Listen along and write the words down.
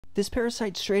This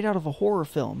parasite's straight out of a horror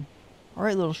film.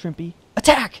 Alright, little shrimpy.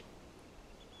 Attack!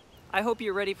 I hope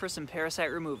you're ready for some parasite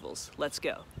removals. Let's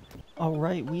go.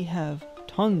 Alright, we have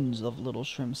tons of little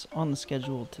shrimps on the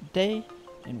schedule today,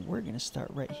 and we're going to start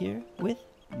right here with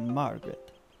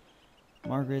Margaret.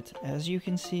 Margaret, as you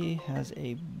can see, has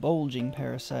a bulging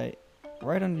parasite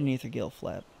right underneath her gill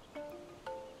flap.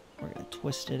 We're going to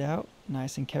twist it out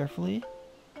nice and carefully,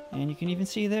 and you can even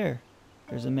see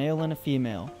there's a male and a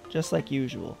female, just like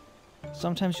usual.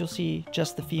 Sometimes you'll see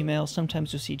just the female,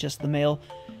 sometimes you'll see just the male,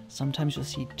 sometimes you'll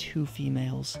see two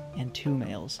females and two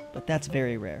males, but that's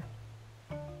very rare.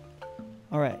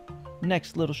 Alright,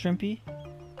 next little shrimpy.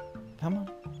 Come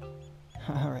on.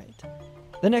 Alright.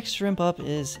 The next shrimp up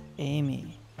is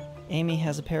Amy. Amy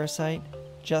has a parasite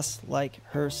just like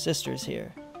her sisters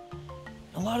here.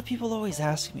 A lot of people always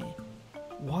ask me,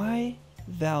 why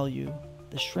value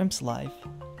the shrimp's life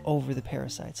over the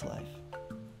parasite's life?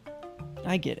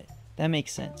 I get it. That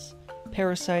makes sense.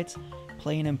 Parasites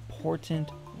play an important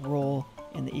role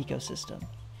in the ecosystem.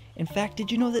 In fact,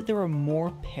 did you know that there are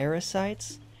more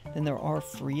parasites than there are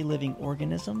free-living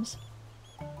organisms?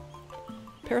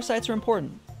 Parasites are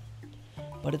important,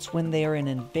 but it's when they are an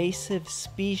invasive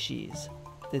species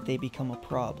that they become a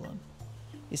problem.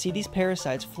 You see, these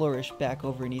parasites flourish back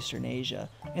over in Eastern Asia,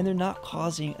 and they're not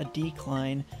causing a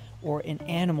decline or an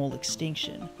animal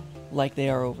extinction like they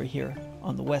are over here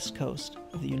on the west coast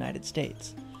of the United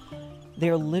States. They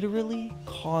are literally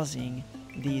causing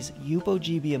these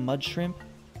Euphogebia mud shrimp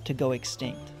to go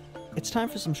extinct. It's time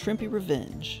for some shrimpy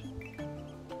revenge.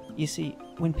 You see,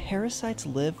 when parasites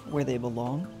live where they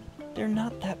belong, they're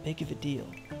not that big of a deal.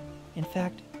 In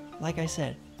fact, like I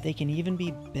said, they can even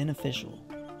be beneficial.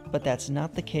 But that's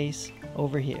not the case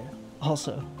over here.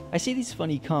 Also, I see these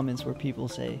funny comments where people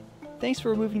say, "Thanks for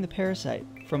removing the parasite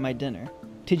from my dinner."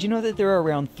 Did you know that there are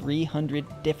around 300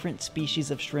 different species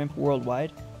of shrimp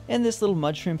worldwide? And this little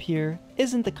mud shrimp here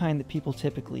isn't the kind that people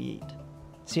typically eat.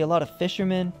 See, a lot of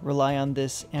fishermen rely on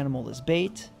this animal as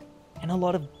bait, and a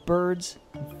lot of birds,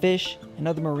 and fish, and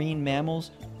other marine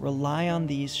mammals rely on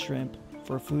these shrimp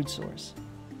for a food source.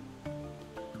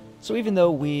 So even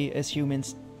though we as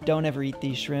humans don't ever eat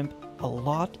these shrimp, a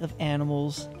lot of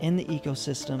animals in the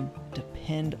ecosystem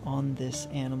depend on this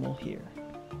animal here.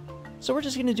 So we're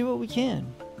just going to do what we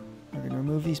can. We're going to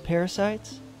remove these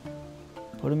parasites,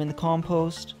 put them in the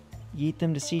compost, eat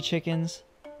them to sea chickens,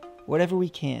 whatever we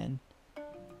can.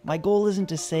 My goal isn't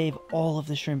to save all of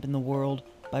the shrimp in the world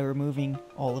by removing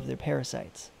all of their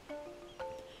parasites.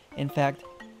 In fact,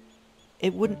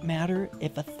 it wouldn't matter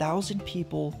if 1,000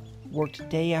 people worked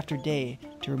day after day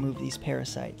to remove these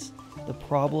parasites. The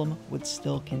problem would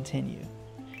still continue.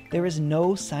 There is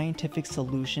no scientific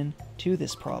solution to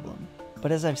this problem.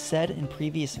 But as I've said in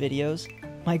previous videos,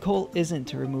 my goal isn't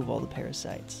to remove all the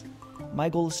parasites. My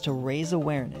goal is to raise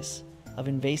awareness of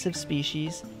invasive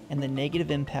species and the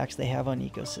negative impacts they have on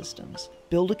ecosystems.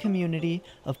 Build a community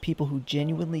of people who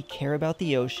genuinely care about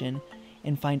the ocean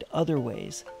and find other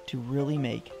ways to really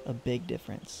make a big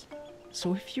difference.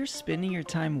 So if you're spending your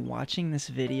time watching this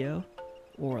video,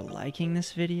 or liking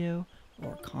this video,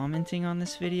 or commenting on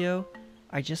this video,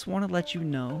 I just want to let you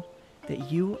know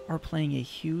that you are playing a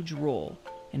huge role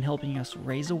in helping us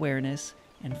raise awareness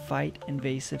and fight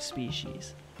invasive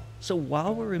species. So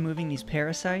while we're removing these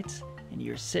parasites, and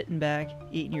you're sitting back,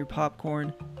 eating your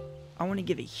popcorn, I want to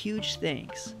give a huge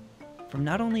thanks from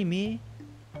not only me,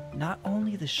 not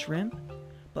only the shrimp,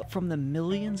 but from the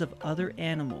millions of other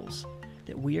animals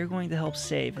that we are going to help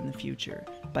save in the future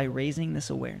by raising this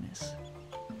awareness.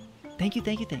 Thank you,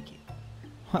 thank you, thank you.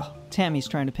 Well, Tammy's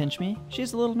trying to pinch me.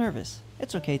 She's a little nervous.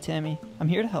 It's okay, Tammy. I'm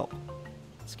here to help.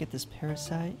 Let's get this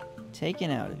parasite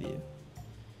taken out of you.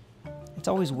 It's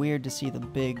always weird to see the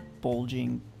big,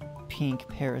 bulging, pink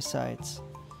parasites.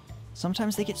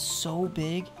 Sometimes they get so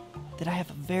big that I have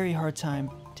a very hard time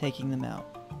taking them out.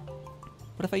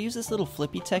 But if I use this little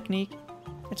flippy technique,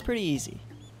 it's pretty easy.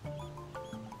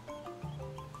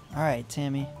 Alright,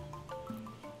 Tammy.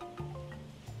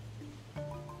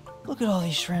 Look at all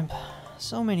these shrimp.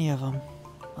 So many of them.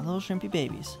 My little shrimpy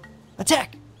babies.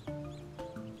 Attack!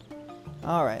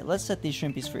 Alright, let's set these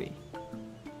shrimpies free.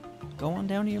 Go on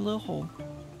down to your little hole.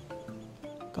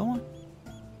 Go on.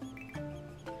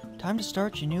 Time to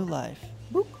start your new life.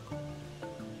 Boop.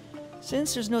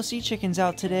 Since there's no sea chickens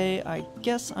out today, I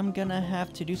guess I'm gonna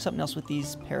have to do something else with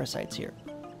these parasites here.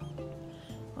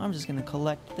 I'm just gonna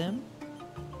collect them,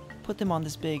 put them on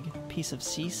this big piece of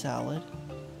sea salad,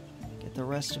 get the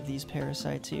rest of these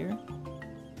parasites here,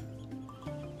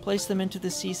 place them into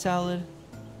the sea salad,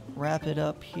 wrap it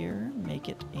up here, make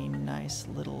it a nice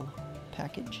little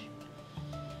package.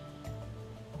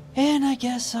 And I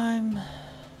guess I'm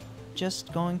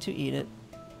just going to eat it.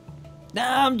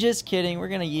 Nah, I'm just kidding. We're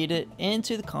going to eat it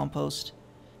into the compost.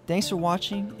 Thanks for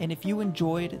watching, and if you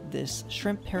enjoyed this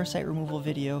shrimp parasite removal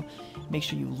video, make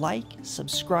sure you like,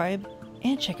 subscribe,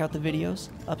 and check out the videos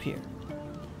up here.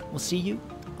 We'll see you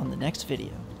on the next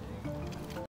video.